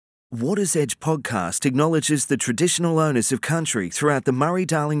Water's Edge podcast acknowledges the traditional owners of country throughout the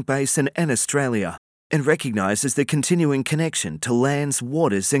Murray-Darling Basin and Australia and recognises the continuing connection to lands,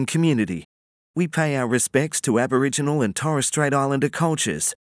 waters and community. We pay our respects to Aboriginal and Torres Strait Islander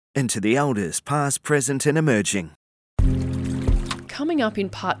cultures and to the elders past, present and emerging. Coming up in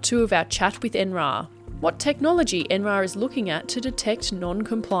part 2 of our chat with NRAR, what technology NRAR is looking at to detect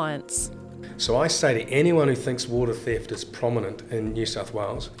non-compliance. So I say to anyone who thinks water theft is prominent in New South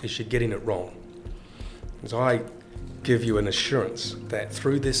Wales is you're getting it wrong. As I give you an assurance that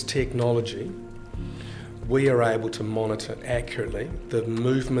through this technology, we are able to monitor accurately the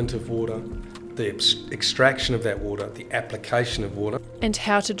movement of water, the extraction of that water, the application of water. And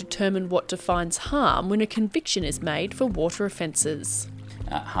how to determine what defines harm when a conviction is made for water offences.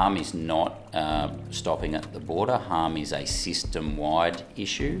 Harm is not stopping at the border. Harm is a system-wide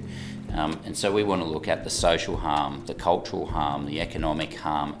issue. And so we want to look at the social harm, the cultural harm, the economic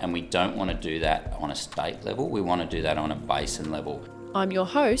harm, and we don't want to do that on a state level. We want to do that on a basin level. I'm your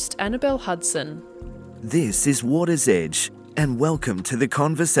host, Annabelle Hudson. This is Water's Edge, and welcome to the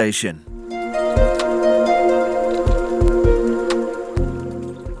conversation.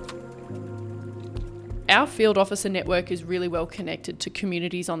 Our field officer network is really well connected to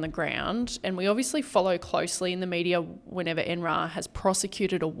communities on the ground, and we obviously follow closely in the media whenever NRAR has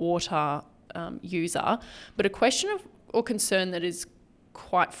prosecuted a water user. But a question or concern that is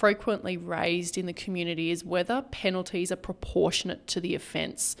quite frequently raised in the community is whether penalties are proportionate to the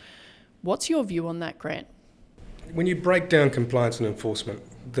offence. What's your view on that, Grant? When you break down compliance and enforcement,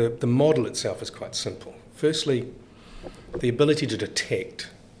 the model itself is quite simple. Firstly, the ability to detect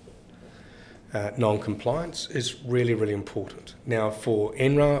non-compliance is really, really important. Now for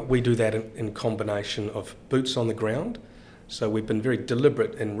NRAR, we do that in combination of boots on the ground. So we've been very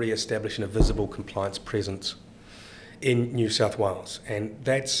deliberate in re-establishing a visible compliance presence in New South Wales. And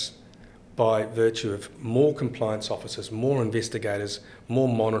that's by virtue of more compliance officers, more investigators, more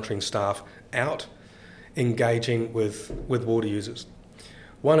monitoring staff out engaging with water users.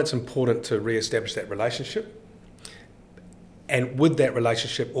 One, it's important to re-establish that relationship. And with that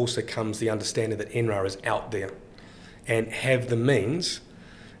relationship also comes the understanding that NRAR is out there and have the means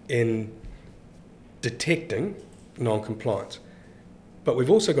in detecting non-compliance. But we've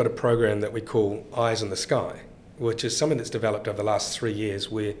also got a program that we call Eyes in the Sky, which is something that's developed over the last 3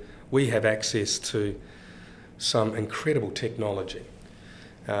 years where we have access to some incredible technology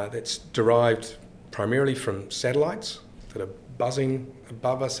that's derived primarily from satellites that are buzzing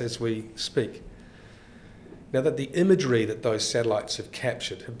above us as we speak. Now that the imagery that those satellites have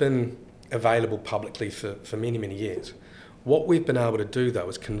captured have been available publicly for many, many years, what we've been able to do though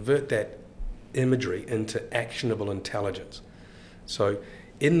is convert that imagery into actionable intelligence. So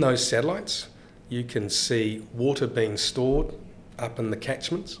in those satellites, you can see water being stored up in the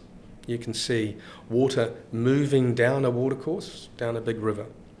catchments. You can see water moving down a watercourse, down a big river.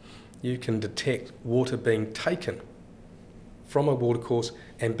 You can detect water being taken from a watercourse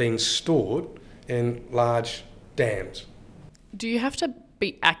and being stored in large dams. Do you have to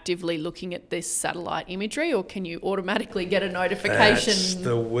be actively looking at this satellite imagery, or can you automatically get a notification? That's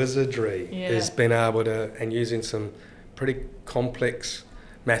the wizardry, is being able to, and using some pretty complex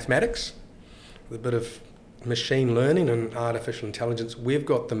mathematics, with a bit of machine learning and artificial intelligence, we've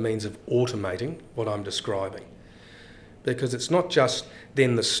got the means of automating what I'm describing. Because it's not just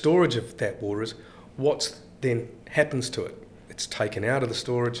then the storage of that water, is what then happens to it. It's taken out of the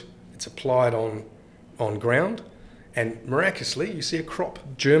storage, it's applied on ground, and miraculously you see a crop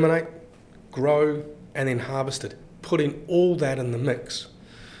germinate, grow, and then harvested. Putting all that in the mix,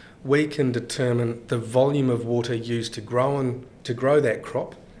 we can determine the volume of water used to grow that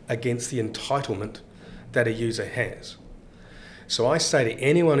crop against the entitlement that a user has. So I say to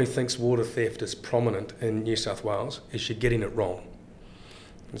anyone who thinks water theft is prominent in New South Wales is you're getting it wrong.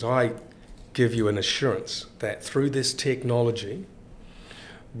 As I give you an assurance that through this technology,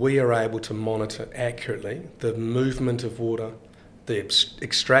 we are able to monitor accurately the movement of water, the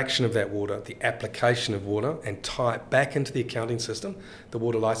extraction of that water, the application of water, and tie it back into the accounting system, the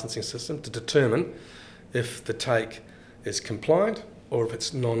water licensing system, to determine if the take is compliant or if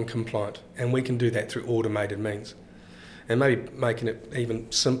it's non-compliant. And we can do that through automated means. And maybe making it even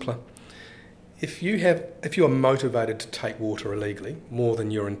simpler. If you are motivated to take water illegally, more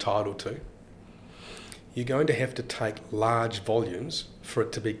than you're entitled to, you're going to have to take large volumes for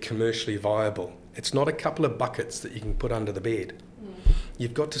it to be commercially viable. It's not a couple of buckets that you can put under the bed.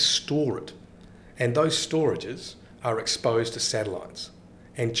 You've got to store it. And those storages are exposed to satellites.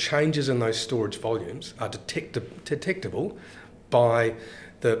 And changes in those storage volumes are detectable by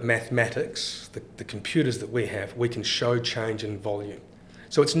the mathematics, the computers that we have. We can show change in volume.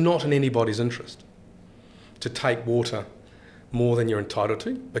 So it's not in anybody's interest to take water more than you're entitled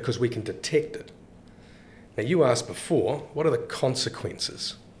to, because we can detect it. Now, you asked before, what are the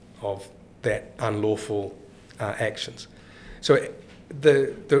consequences of that unlawful actions? So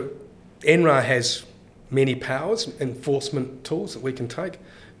the NRAR has many powers, enforcement tools that we can take,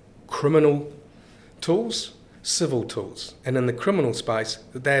 criminal tools, civil tools. And in the criminal space,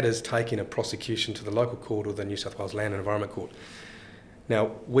 that is taking a prosecution to the local court or the New South Wales Land and Environment Court.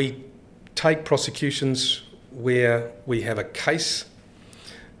 Now, we take prosecutions where we have a case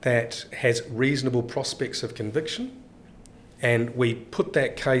that has reasonable prospects of conviction, and we put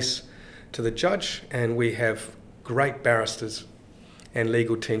that case to the judge, and we have great barristers and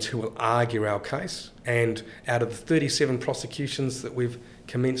legal teams who will argue our case. And out of the 37 prosecutions that we've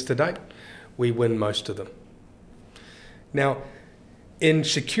commenced to date, we win most of them. Now, in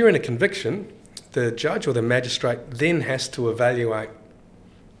securing a conviction, the judge or the magistrate then has to evaluate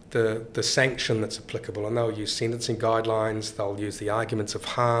the sanction that's applicable, and they'll use sentencing guidelines, they'll use the arguments of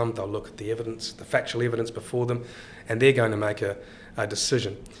harm, they'll look at the evidence, the factual evidence before them, and they're going to make a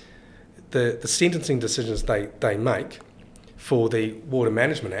decision. The sentencing decisions they make for the Water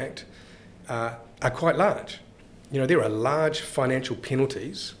Management Act are quite large. You know, there are large financial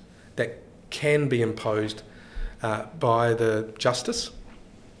penalties that can be imposed by the justice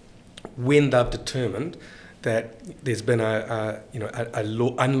when they've determined that there's been a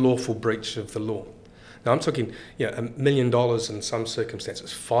unlawful breach of the law. Now, I'm talking $1 million in some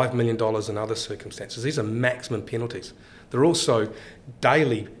circumstances, $5 million in other circumstances. These are maximum penalties. There are also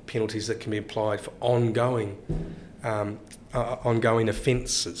daily penalties that can be applied for ongoing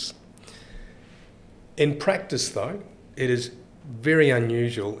offences. In practice, though, it is very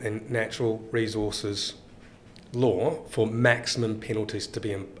unusual in natural resources law for maximum penalties to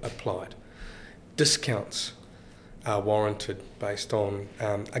be applied. Discounts are warranted based on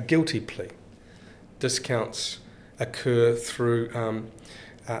a guilty plea. Discounts occur through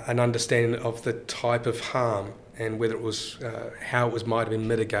an understanding of the type of harm and whether it was how it might have been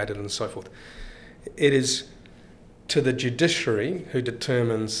mitigated and so forth. It is to the judiciary who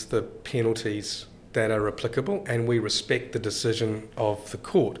determines the penalties that are applicable, and we respect the decision of the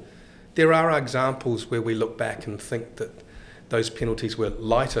court. There are examples where we look back and think that those penalties were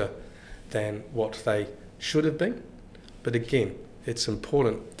lighter than what they should have been. But again, it's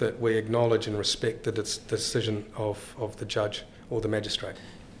important that we acknowledge and respect the decision of the judge or the magistrate.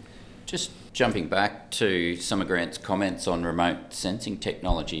 Just jumping back to some of Grant's comments on remote sensing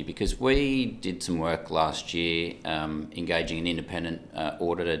technology, because we did some work last year engaging an independent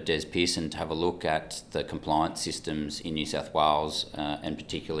auditor, Des Pearson, to have a look at the compliance systems in New South Wales and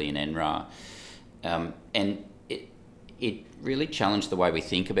particularly in NRAR. And it really challenged the way we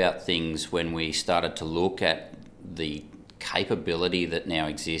think about things when we started to look at the capability that now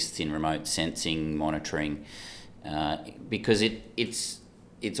exists in remote sensing monitoring, because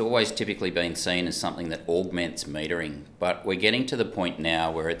it's always typically been seen as something that augments metering, but we're getting to the point now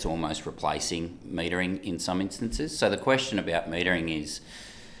where it's almost replacing metering in some instances. So the question about metering is,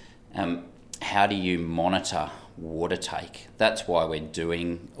 how do you monitor water take? That's why we're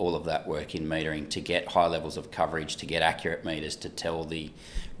doing all of that work in metering, to get high levels of coverage, to get accurate meters, to tell the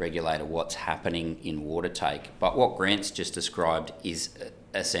regulator what's happening in water take. But what Grant's just described is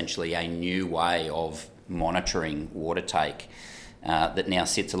essentially a new way of monitoring water take that now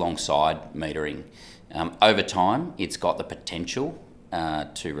sits alongside metering. Over time, it's got the potential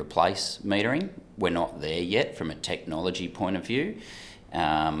to replace metering. We're not there yet from a technology point of view,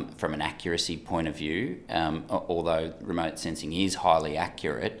 from an accuracy point of view, although remote sensing is highly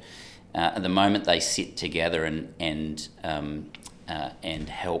accurate. At the moment, they sit together and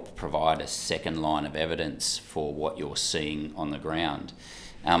help provide a second line of evidence for what you're seeing on the ground.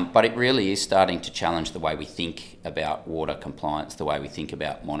 But it really is starting to challenge the way we think about water compliance, the way we think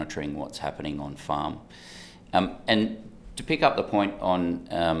about monitoring what's happening on farm. And to pick up the point on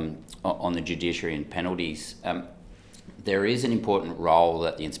the judiciary and penalties, there is an important role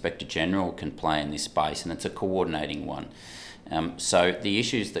that the Inspector General can play in this space, and it's a coordinating one. So the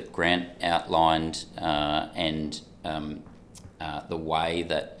issues that Grant outlined and the way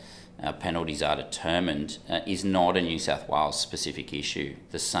that penalties are determined is not a New South Wales specific issue.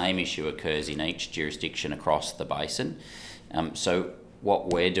 The same issue occurs in each jurisdiction across the basin. So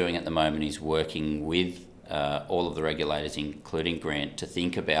what we're doing at the moment is working with all of the regulators, including Grant, to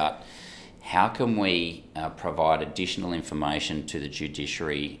think about how can we provide additional information to the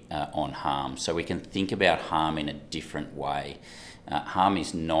judiciary on harm, so we can think about harm in a different way. Harm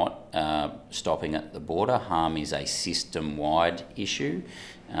is not stopping at the border. Harm is a system-wide issue.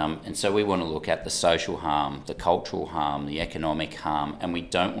 And so we want to look at the social harm, the cultural harm, the economic harm, and we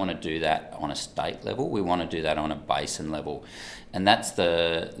don't want to do that on a state level. We want to do that on a basin level. And that's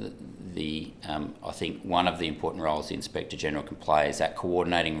I think one of the important roles the Inspector General can play is that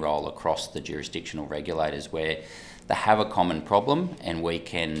coordinating role across the jurisdictional regulators, where they have a common problem and we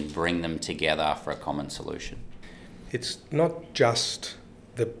can bring them together for a common solution. It's not just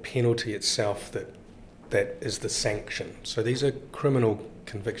the penalty itself that is the sanction. So these are criminal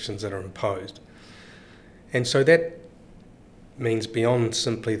convictions that are imposed. And so that means beyond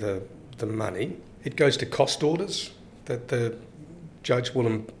simply the money, it goes to cost orders that the judge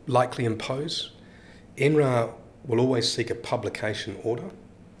will likely impose. NRAR will always seek a publication order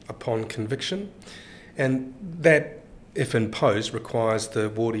upon conviction, and that, if imposed, requires the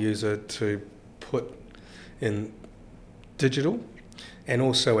water user to put in digital and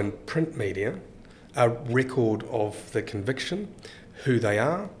also in print media a record of the conviction, who they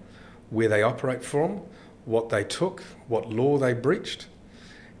are, where they operate from, what they took, what law they breached.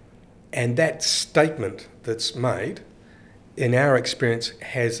 And that statement that's made, in our experience,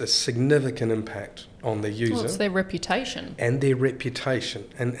 has a significant impact on the user. Well, it's their reputation. And their reputation.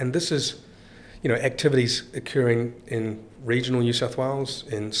 And this is, activities occurring in regional New South Wales,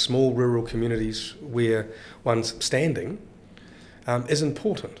 in small rural communities where one's standing is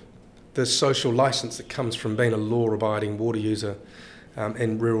important. The social licence that comes from being a law-abiding water user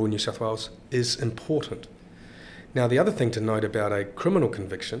in rural New South Wales is important. Now, the other thing to note about a criminal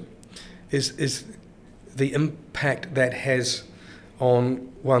conviction is the impact that has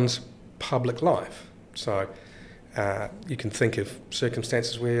on one's public life. So you can think of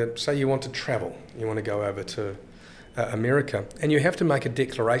circumstances where, say, you want to travel, you want to go over to America, and you have to make a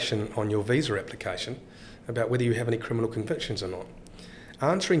declaration on your visa application about whether you have any criminal convictions or not.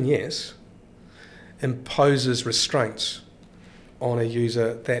 Answering yes imposes restraints on a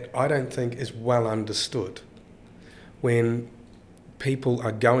user that I don't think is well understood. When people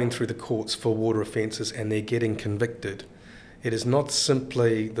are going through the courts for water offences and they're getting convicted, it is not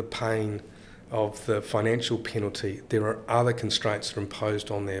simply the pain of the financial penalty. There are other constraints that are imposed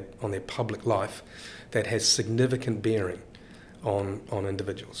on their public life that has significant bearing on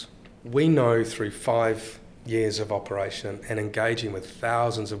individuals. We know through 5 years of operation and engaging with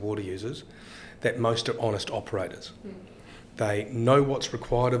thousands of water users that most are honest operators. They know what's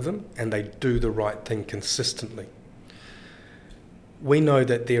required of them and they do the right thing consistently. We know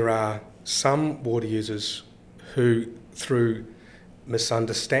that there are some water users who, through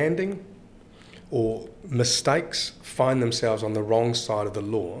misunderstanding or mistakes, find themselves on the wrong side of the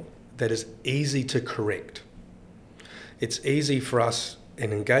law that is easy to correct. It's easy for us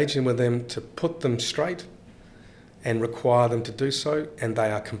in engaging with them to put them straight and require them to do so, and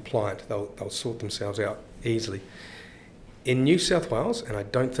they are compliant. They'll sort themselves out easily. In New South Wales, and I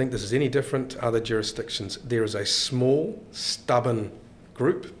don't think this is any different to other jurisdictions, there is a small, stubborn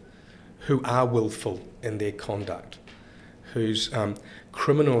group who are willful in their conduct, whose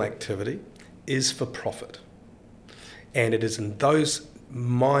criminal activity is for profit. And it is in those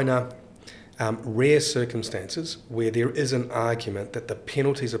minor, rare circumstances where there is an argument that the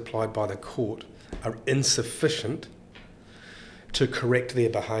penalties applied by the court are insufficient to correct their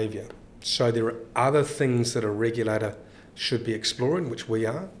behaviour. So there are other things that a regulator should be exploring, which we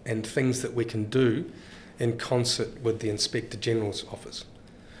are, and things that we can do in concert with the Inspector General's office.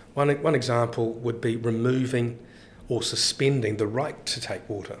 One example would be removing or suspending the right to take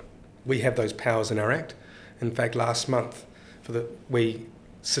water. We have those powers in our Act. In fact, last month we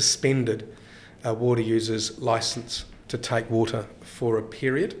suspended a water user's licence to take water for a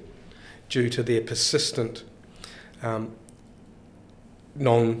period due to their persistent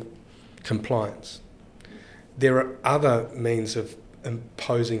non-compliance. There are other means of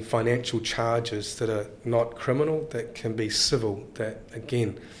imposing financial charges that are not criminal, that can be civil, that,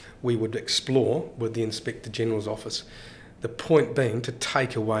 again, we would explore with the Inspector General's office. The point being to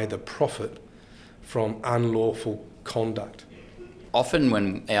take away the profit from unlawful conduct. Often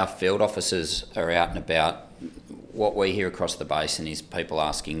when our field officers are out and about, what we hear across the basin is people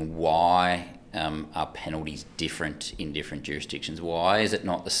asking why are penalties different in different jurisdictions? Why is it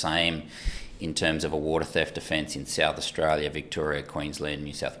not the same in terms of a water theft offence in South Australia, Victoria, Queensland,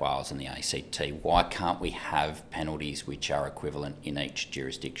 New South Wales and the ACT? Why can't we have penalties which are equivalent in each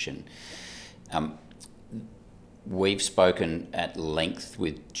jurisdiction? We've spoken at length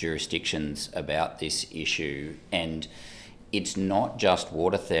with jurisdictions about this issue, and it's not just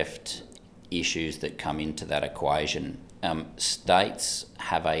water theft issues that come into that equation. States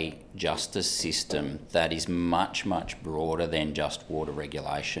have a justice system that is much, much broader than just water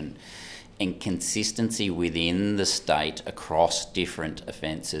regulation, and consistency within the state across different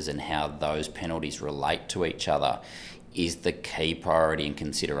offences and how those penalties relate to each other is the key priority and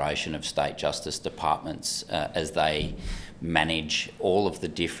consideration of state justice departments as they manage all of the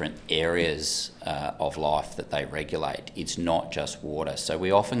different areas of life that they regulate. It's not just water. So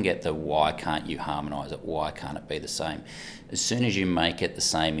we often get the why can't you harmonise it, why can't it be the same? As soon as you make it the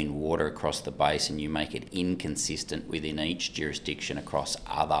same in water across the basin, you make it inconsistent within each jurisdiction across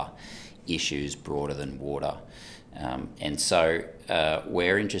other issues broader than water. And so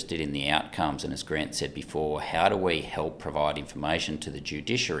we're interested in the outcomes, and as Grant said before, how do we help provide information to the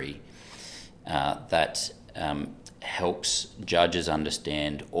judiciary that helps judges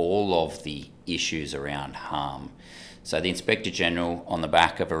understand all of the issues around harm. So the Inspector General, on the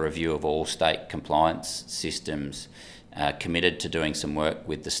back of a review of all state compliance systems, committed to doing some work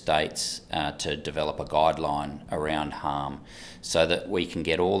with the states to develop a guideline around harm so that we can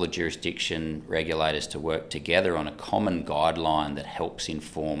get all the jurisdiction regulators to work together on a common guideline that helps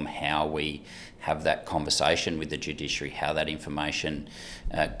inform how we have that conversation with the judiciary, how that information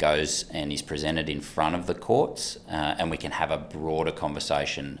goes and is presented in front of the courts, and we can have a broader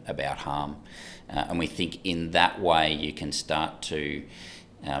conversation about harm. And we think in that way you can start to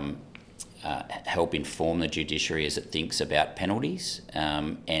help inform the judiciary as it thinks about penalties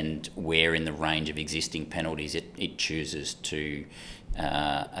and where in the range of existing penalties it chooses to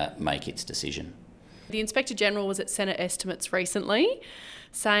make its decision. The Inspector General was at Senate estimates recently,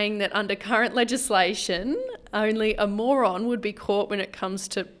 saying that under current legislation, only a moron would be caught when it comes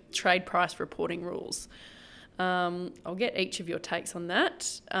to trade price reporting rules. I'll get each of your takes on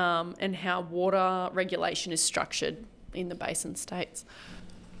that and how water regulation is structured in the basin states.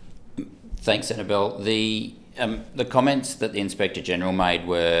 Thanks, Annabelle. The comments that the Inspector General made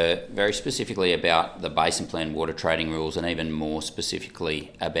were very specifically about the Basin Plan water trading rules and even more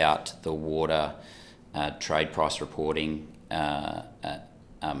specifically about the water trade price reporting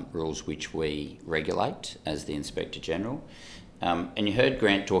rules which we regulate as the Inspector General. And you heard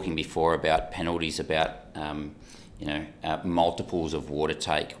Grant talking before about penalties, about multiples of water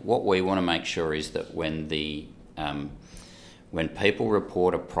take. What we want to make sure is that when people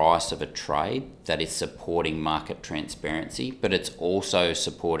report a price of a trade, that it's supporting market transparency, but it's also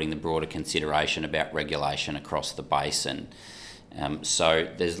supporting the broader consideration about regulation across the basin. So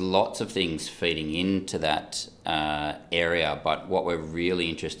there's lots of things feeding into that area, but what we're really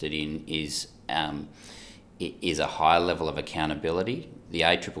interested in is a higher level of accountability. The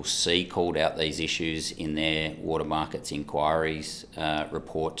ACCC called out these issues in their Water Markets Inquiries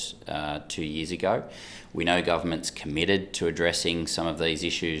report 2 years ago. We know government's committed to addressing some of these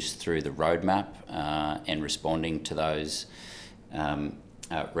issues through the roadmap and responding to those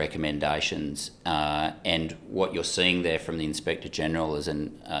recommendations. And what you're seeing there from the Inspector General is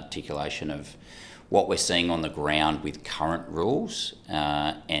an articulation of what we're seeing on the ground with current rules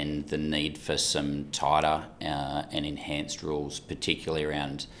and the need for some tighter and enhanced rules, particularly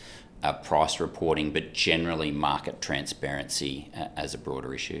around price reporting, but generally market transparency as a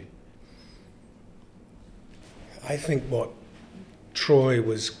broader issue. I think what Troy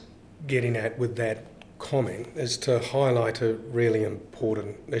was getting at with that comment is to highlight a really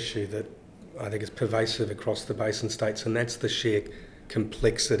important issue that I think is pervasive across the basin states, and that's the sheer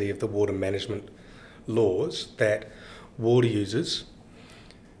complexity of the water management laws that water users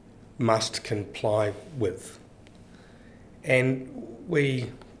must comply with. And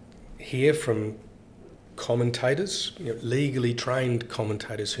we hear from commentators, legally trained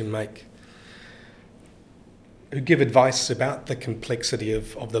commentators who give advice about the complexity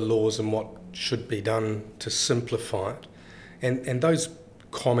of the laws and what should be done to simplify it. And those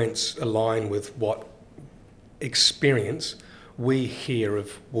comments align with what experience we hear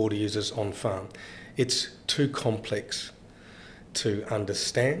of water users on farm. It's too complex to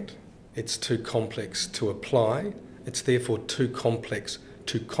understand, it's too complex to apply, it's therefore too complex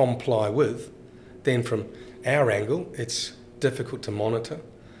to comply with. Then from our angle, it's difficult to monitor,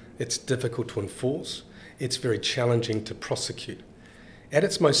 it's difficult to enforce, it's very challenging to prosecute. At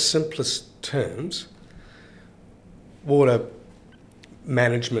its most simplest terms, water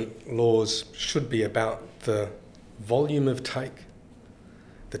management laws should be about the volume of take,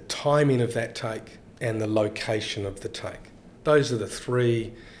 the timing of that take, and the location of the take. Those are the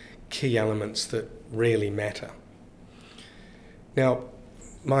three key elements that really matter. Now,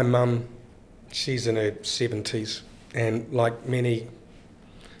 my mum, she's in her 70s, and like many,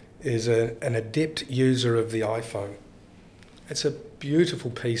 is an adept user of the iPhone. It's a beautiful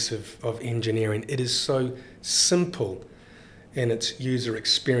piece of engineering. It is so simple in its user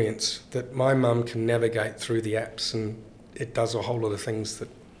experience that my mum can navigate through the apps, and it does a whole lot of things that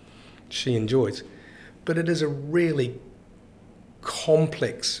she enjoys. But it is a really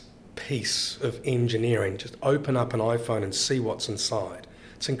complex piece of engineering. Just open up an iPhone and see what's inside.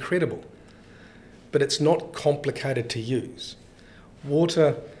 It's incredible. But it's not complicated to use.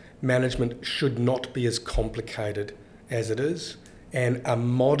 Water management should not be as complicated as it is, and a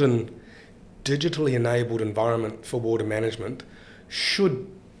modern digitally enabled environment for water management should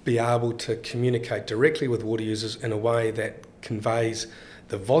be able to communicate directly with water users in a way that conveys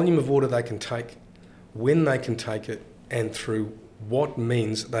the volume of water they can take, when they can take it, and through what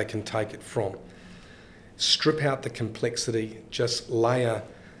means they can take it from. Strip out the complexity, just layer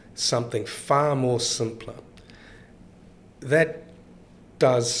something far more simpler. That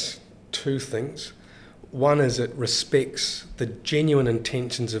does two things. One is it respects the genuine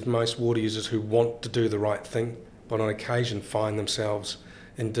intentions of most water users who want to do the right thing, but on occasion find themselves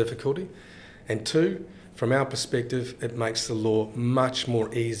in difficulty. And two, from our perspective, it makes the law much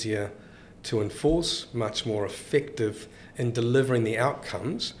more easier to enforce, much more effective in delivering the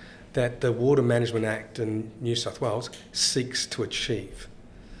outcomes that the Water Management Act in New South Wales seeks to achieve.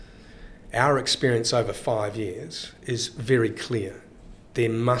 Our experience over 5 years is very clear. There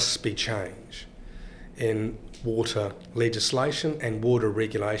must be change in water legislation and water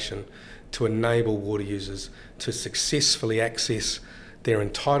regulation to enable water users to successfully access their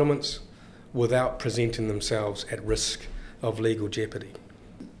entitlements without presenting themselves at risk of legal jeopardy.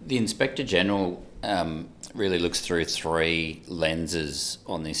 The Inspector General really looks through three lenses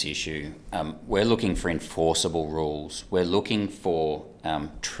on this issue. We're looking for enforceable rules. We're looking for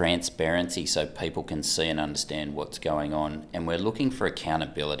transparency so people can see and understand what's going on. And we're looking for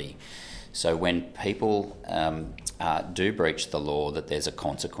accountability. So when people do breach the law, that there's a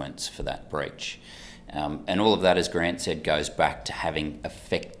consequence for that breach. And all of that, as Grant said, goes back to having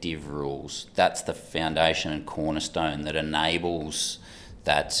effective rules. That's the foundation and cornerstone that enables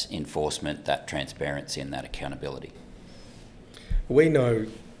that enforcement, that transparency and that accountability. We know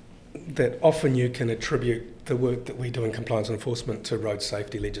that often you can attribute the work that we do in compliance and enforcement to road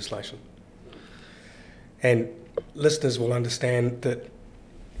safety legislation. And listeners will understand that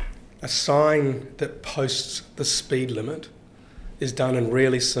a sign that posts the speed limit is done in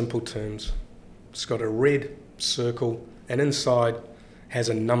really simple terms. It's got a red circle and inside has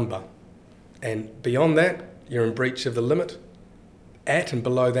a number. And beyond that, you're in breach of the limit. At and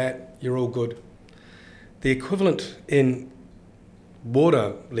below that, you're all good. The equivalent in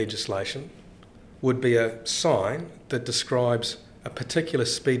water legislation would be a sign that describes a particular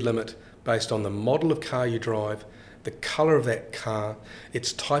speed limit based on the model of car you drive, the colour of that car,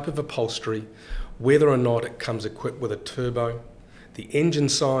 its type of upholstery, whether or not it comes equipped with a turbo, the engine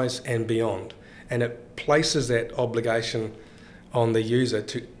size and beyond. And it places that obligation on the user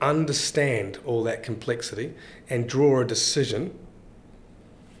to understand all that complexity and draw a decision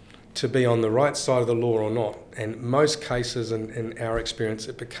to be on the right side of the law or not. And most cases, in our experience,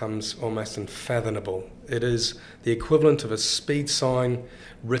 it becomes almost unfathomable. It is the equivalent of a speed sign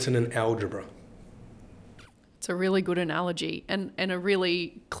written in algebra. It's a really good analogy and a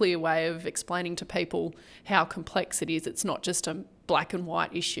really clear way of explaining to people how complex it is. It's not just a black and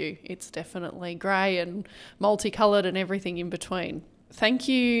white issue. It's definitely grey and multicoloured and everything in between. Thank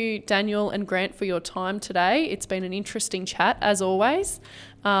you, Daniel and Grant, for your time today. It's been an interesting chat, as always.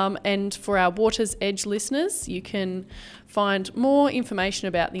 And for our Water's Edge listeners, you can find more information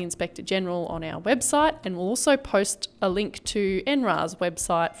about the Inspector General on our website, and we'll also post a link to NRAR's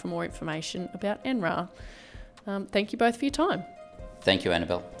website for more information about NRAR. Thank you both for your time. Thank you,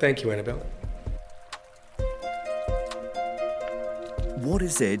 Annabelle. Thank you, Annabelle.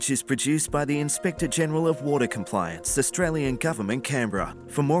 Water's Edge is produced by the Inspector General of Water Compliance, Australian Government, Canberra.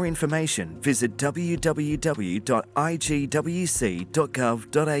 For more information, visit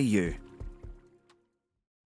www.igwc.gov.au.